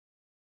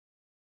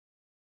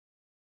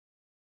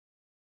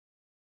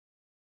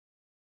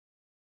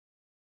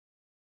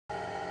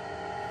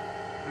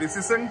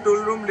precision tool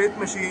room lathe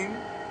machine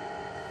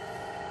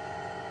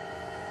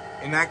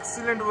in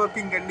excellent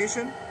working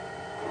condition.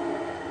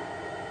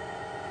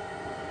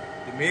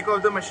 The make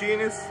of the machine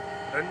is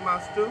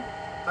Runmaster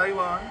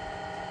Taiwan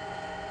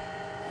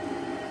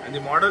and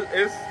the model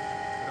is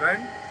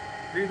Run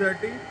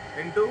 330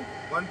 into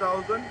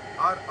 1000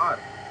 RR.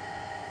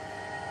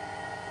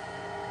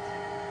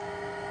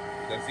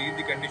 You can see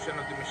the condition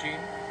of the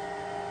machine.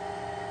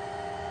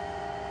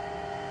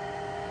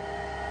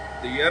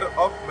 The year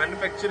of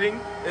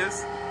manufacturing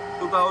is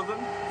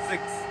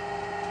 2006.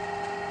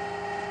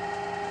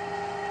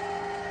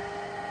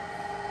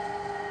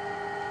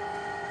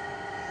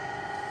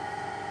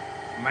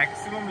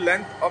 Maximum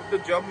length of the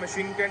job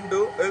machine can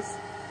do is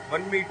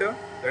 1 meter,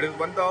 that is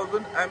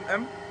 1000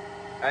 mm,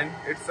 and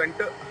its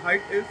center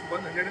height is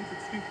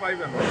 165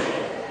 mm.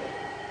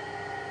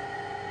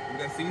 You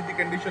can see the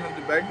condition of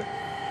the bed.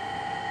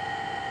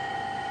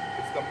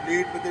 It's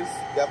complete with its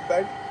gap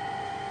bed.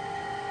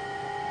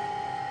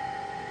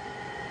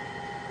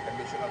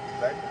 Condition of the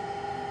bed.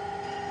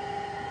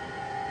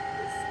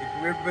 It's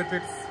equipped with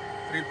its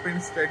 3-pin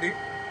steady,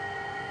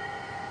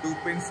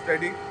 2-pin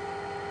steady,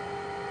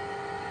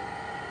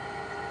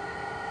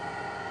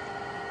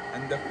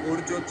 and the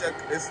Forjo chuck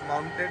is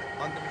mounted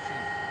on the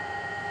machine.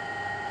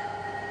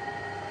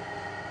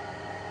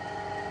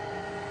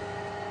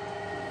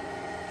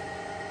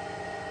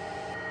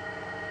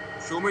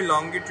 Show me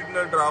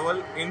longitudinal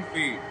travel in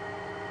feet.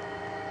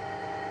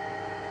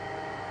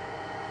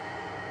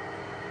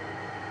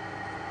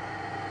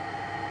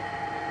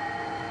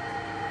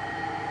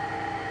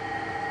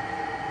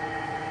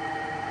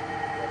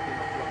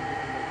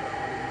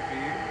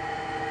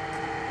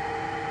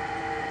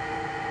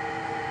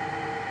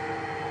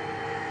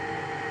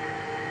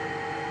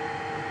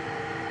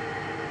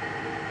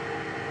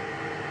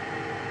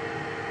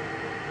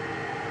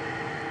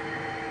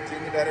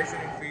 Change the direction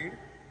in feed.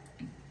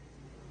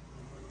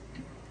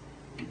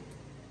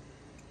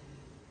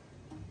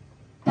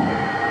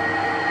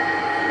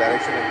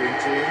 Direction has been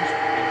changed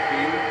in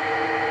feed.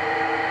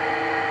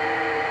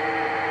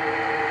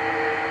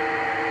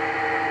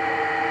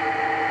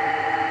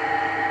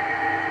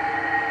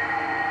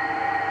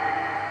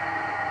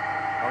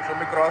 Now show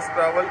me cross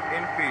travel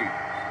in feed.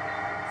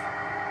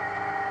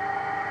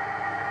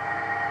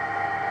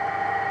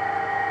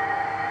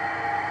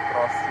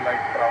 Cross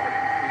slide travel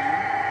in feed.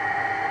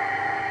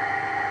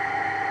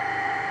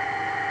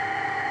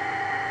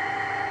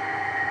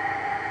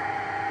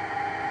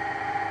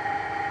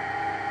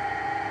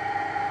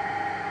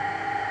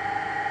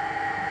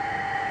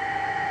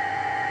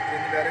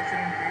 Change the direction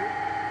in view.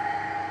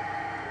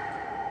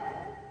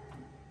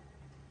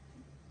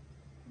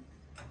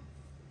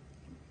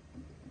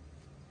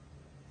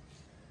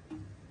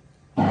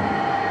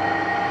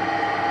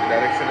 The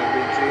direction has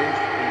been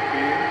changed in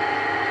field.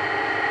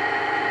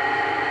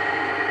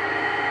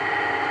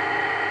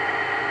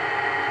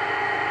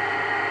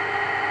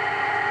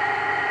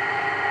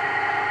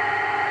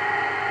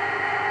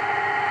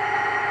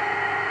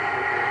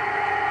 Okay.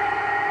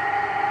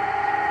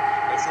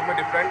 Now show me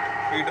different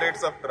feed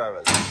rates of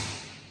travel.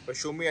 But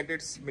show me at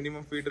its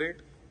minimum feed rate.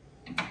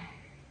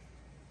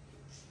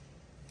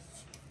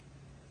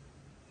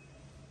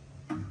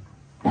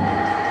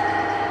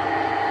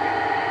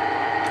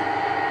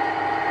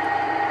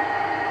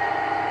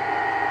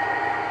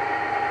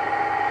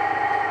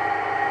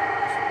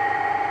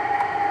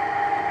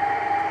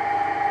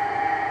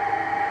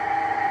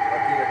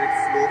 Working at its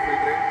slow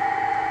feed rate.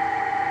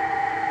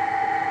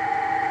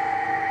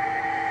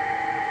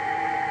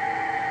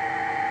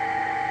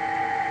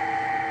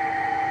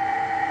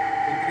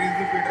 Increase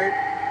the feed rate.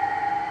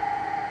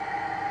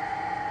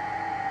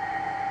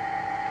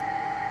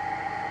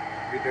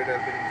 Feed rate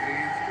has been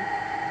increased.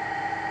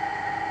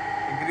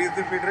 Increase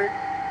the feed rate.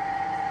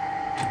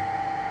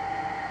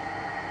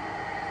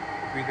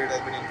 Feed rate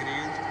has been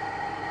increased.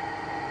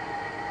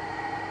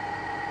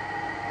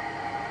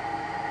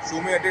 Show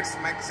me at its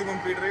maximum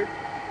feed rate.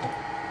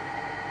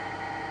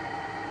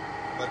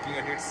 Working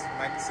at its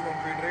maximum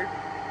feed rate.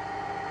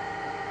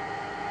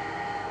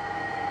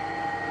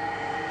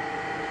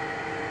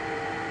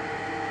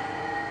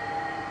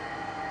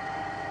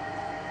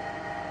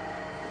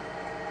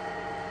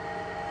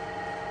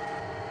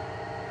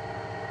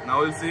 Now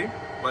we'll see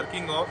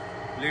working of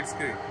lead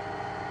screw.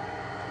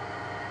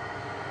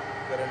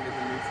 Currently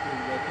the lead screw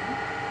is working.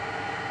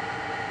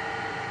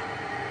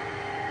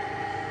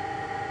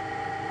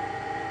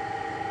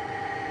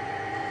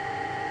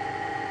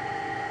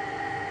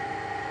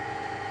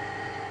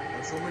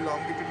 Now show me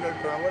longitudinal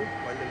travel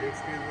while the lead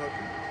screw is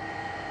working.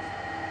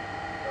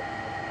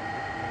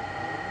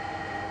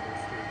 Lead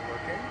screw is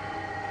working.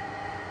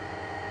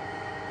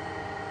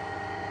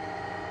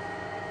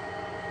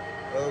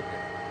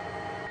 Okay.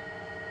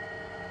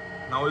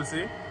 Now we'll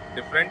see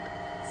different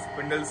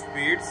spindle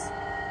speeds.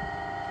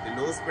 The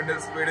low spindle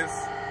speed is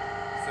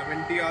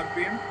 70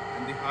 RPM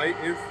and the high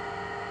is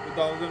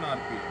 2000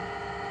 RPM.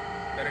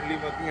 Currently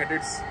working at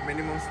its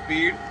minimum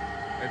speed,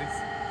 that is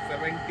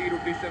 70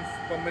 rotations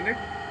per minute.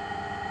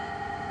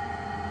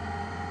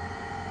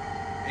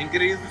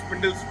 Increase the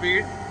spindle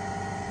speed.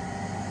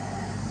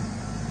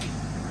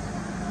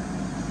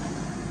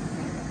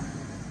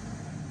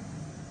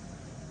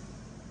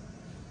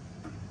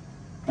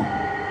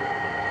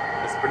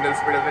 The spindle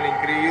speed has been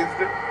increased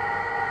to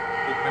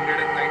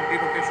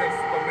 190 rotations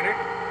per minute.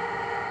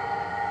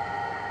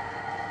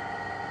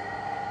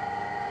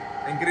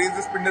 Increase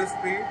the spindle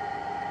speed.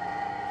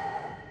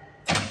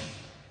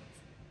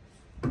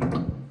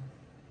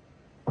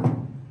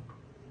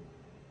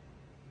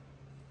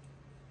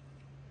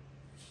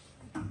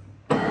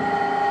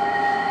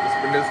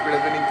 Spindle speed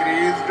has been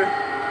increased to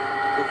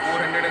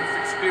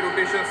 460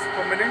 rotations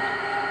per minute.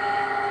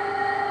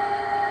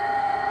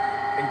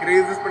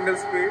 Increase the spindle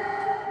speed.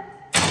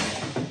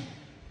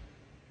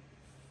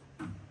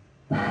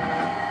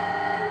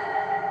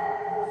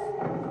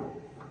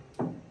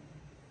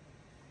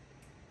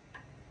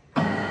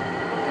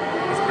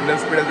 The spindle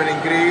speed has been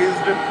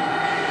increased to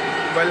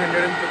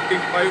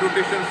 1255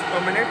 rotations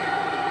per minute.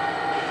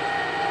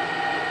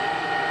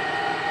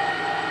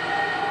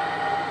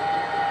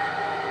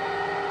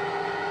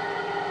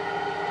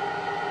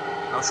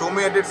 Now show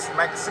me at its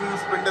maximum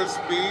spindle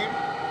speed,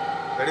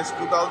 that is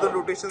 2000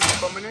 rotations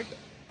per minute.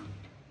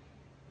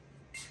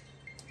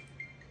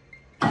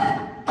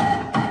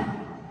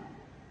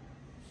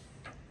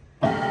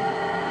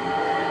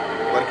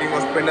 Working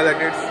of spindle at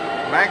its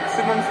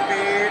maximum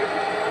speed,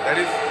 that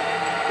is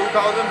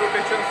 2000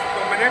 rotations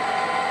per minute.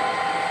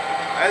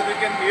 As you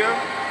can hear,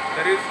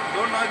 there is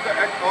no noise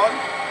at all,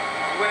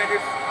 even at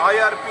its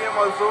high RPM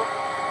also.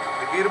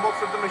 The gearbox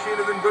of the machine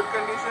is in good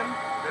condition,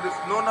 there is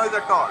no noise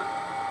at all.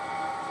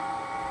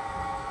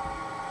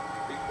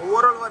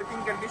 Overall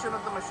working condition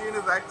of the machine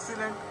is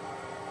excellent.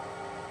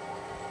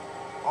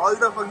 All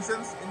the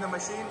functions in the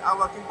machine are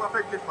working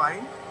perfectly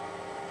fine.